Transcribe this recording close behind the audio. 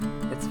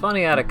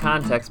funny out of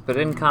context, but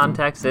in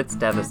context, it's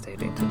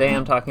devastating. Today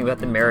I'm talking about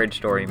the Marriage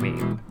Story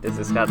meme. This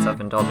is Scott's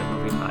Self-Indulgent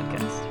Movie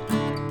Podcast.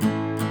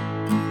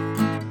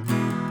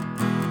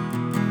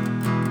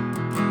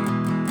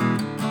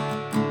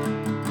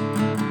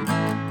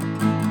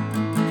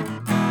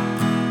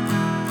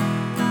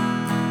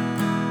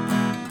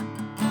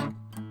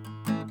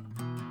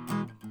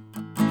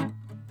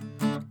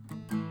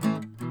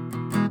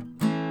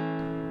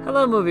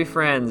 Hello, movie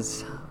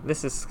friends.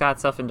 This is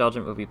Scott's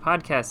Self-Indulgent Movie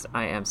Podcast.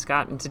 I am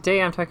Scott, and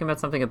today I'm talking about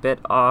something a bit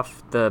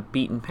off the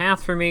beaten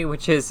path for me,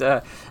 which is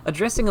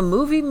addressing a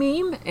movie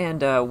meme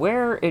and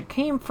where it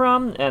came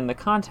from and the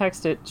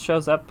context it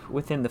shows up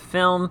within the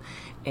film,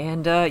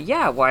 and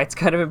why it's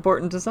kind of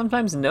important to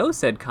sometimes know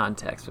said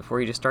context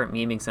before you just start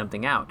memeing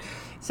something out.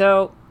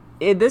 So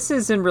this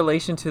is in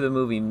relation to the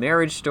movie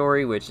Marriage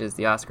Story, which is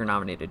the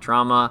Oscar-nominated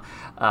drama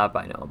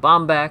by Noah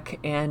Baumbach.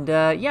 And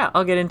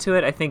I'll get into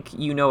it. I think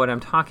you know what I'm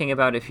talking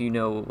about if you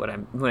know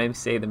when I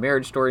say the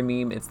Marriage Story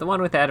meme. It's the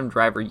one with Adam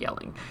Driver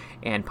yelling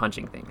and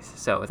punching things.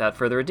 So without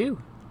further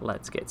ado,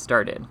 let's get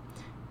started.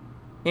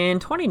 In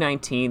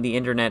 2019, the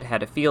internet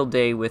had a field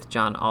day with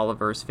John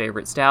Oliver's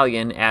favorite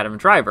stallion, Adam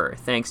Driver,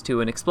 thanks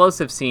to an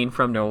explosive scene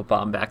from Noah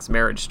Baumbach's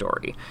Marriage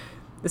Story.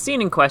 The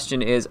scene in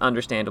question is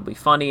understandably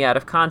funny out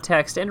of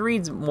context and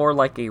reads more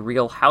like a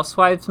Real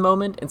Housewives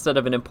moment instead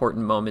of an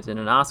important moment in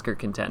an Oscar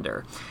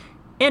contender.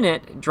 In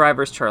it,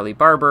 Driver's Charlie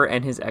Barber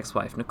and his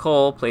ex-wife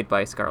Nicole, played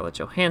by Scarlett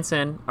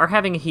Johansson, are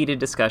having a heated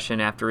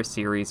discussion after a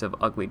series of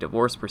ugly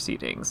divorce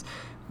proceedings.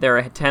 Their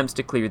attempts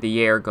to clear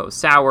the air go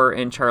sour,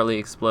 and Charlie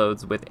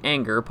explodes with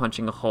anger,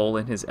 punching a hole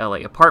in his LA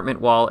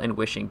apartment wall and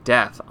wishing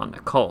death on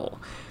Nicole.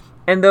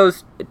 And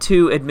those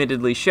two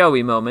admittedly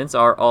showy moments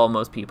are all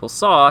most people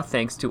saw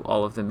thanks to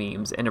all of the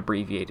memes and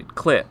abbreviated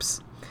clips.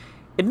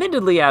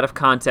 Admittedly out of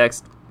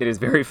context, it is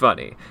very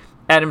funny.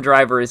 Adam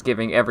Driver is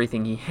giving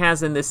everything he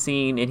has in this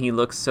scene, and he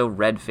looks so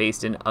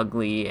red-faced and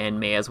ugly and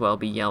may as well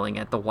be yelling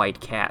at the white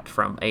cat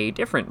from a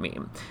different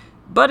meme.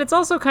 But it's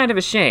also kind of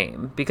a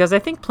shame, because I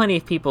think plenty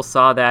of people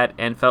saw that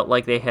and felt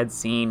like they had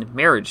seen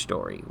Marriage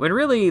Story, when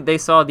really they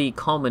saw the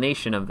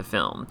culmination of the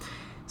film.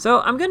 So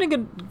I'm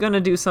gonna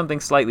do something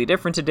slightly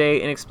different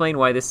today and explain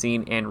why this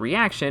scene and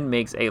reaction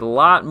makes a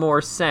lot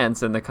more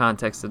sense in the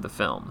context of the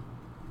film.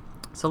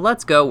 So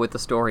let's go with the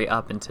story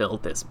up until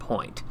this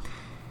point.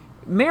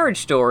 Marriage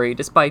Story,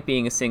 despite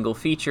being a single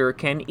feature,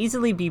 can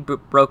easily be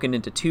broken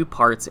into two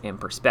parts and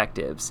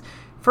perspectives.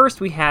 First,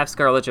 we have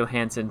Scarlett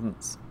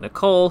Johansson's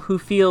Nicole, who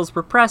feels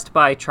repressed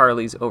by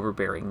Charlie's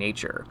overbearing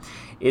nature,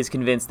 is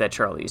convinced that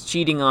Charlie is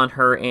cheating on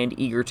her, and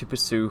eager to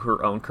pursue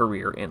her own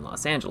career in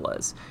Los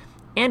Angeles.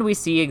 And we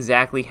see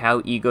exactly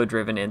how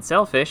ego-driven and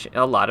selfish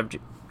a lot of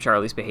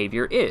Charlie's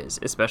behavior is,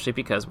 especially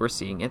because we're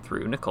seeing it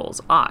through Nicole's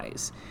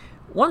eyes.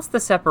 Once the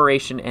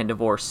separation and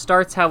divorce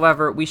starts,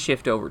 however, we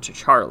shift over to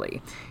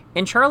Charlie.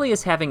 And Charlie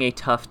is having a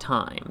tough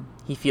time.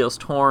 He feels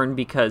torn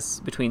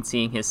between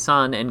seeing his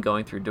son and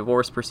going through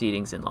divorce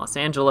proceedings in Los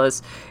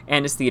Angeles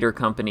and his theater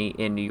company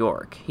in New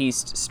York. He's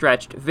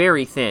stretched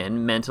very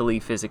thin,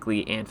 mentally,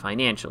 physically, and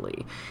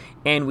financially.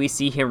 And we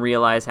see him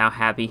realize how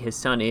happy his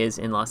son is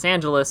in Los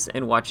Angeles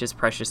and watch his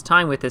precious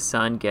time with his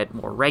son get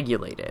more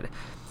regulated.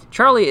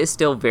 Charlie is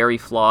still very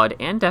flawed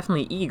and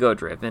definitely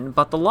ego-driven,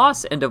 but the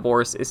loss and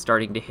divorce is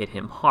starting to hit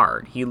him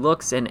hard. He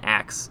looks and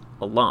acts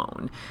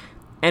alone.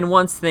 And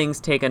once things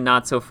take a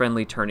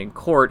not-so-friendly turn in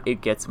court,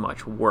 it gets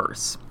much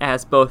worse,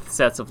 as both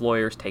sets of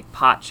lawyers take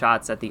pot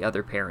shots at the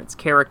other parent's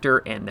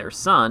character, and their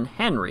son,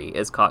 Henry,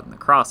 is caught in the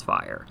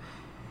crossfire.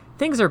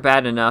 Things are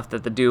bad enough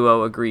that the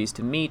duo agrees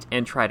to meet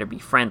and try to be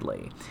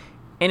friendly.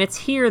 And it's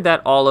here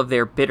that all of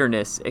their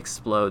bitterness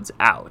explodes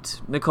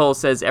out. Nicole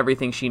says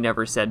everything she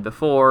never said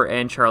before,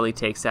 and Charlie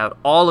takes out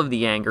all of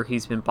the anger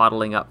he's been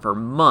bottling up for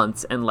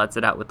months and lets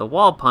it out with the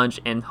wall punch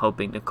and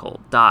hoping Nicole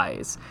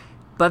dies.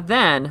 But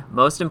then,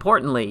 most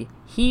importantly,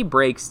 he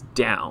breaks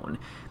down.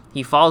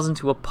 He falls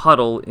into a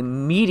puddle,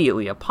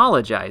 immediately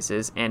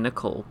apologizes, and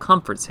Nicole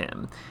comforts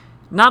him.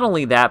 Not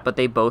only that, but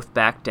they both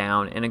back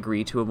down and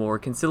agree to a more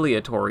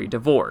conciliatory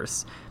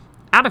divorce.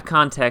 Out of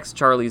context,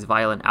 Charlie's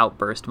violent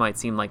outburst might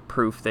seem like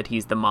proof that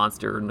he's the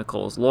monster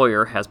Nicole's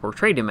lawyer has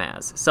portrayed him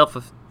as,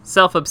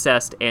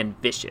 self-obsessed and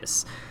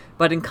vicious.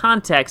 But in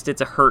context,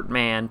 it's a hurt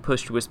man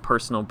pushed to his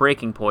personal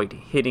breaking point,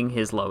 hitting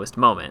his lowest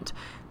moment.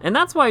 And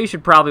that's why you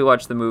should probably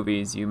watch the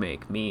movies you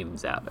make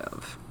memes out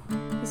of.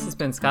 This has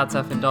been Scott's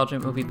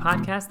Self-Indulgent Movie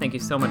Podcast. Thank you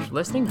so much for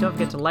listening. Don't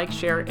forget to like,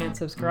 share, and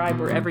subscribe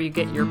wherever you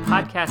get your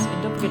podcasts.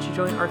 And don't forget to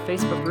join our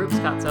Facebook group,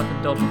 Scott's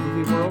Self-Indulgent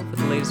Movie World, for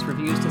the latest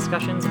reviews,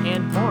 discussions,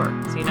 and more.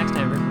 See you next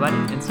time, everybody,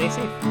 and stay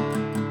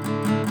safe.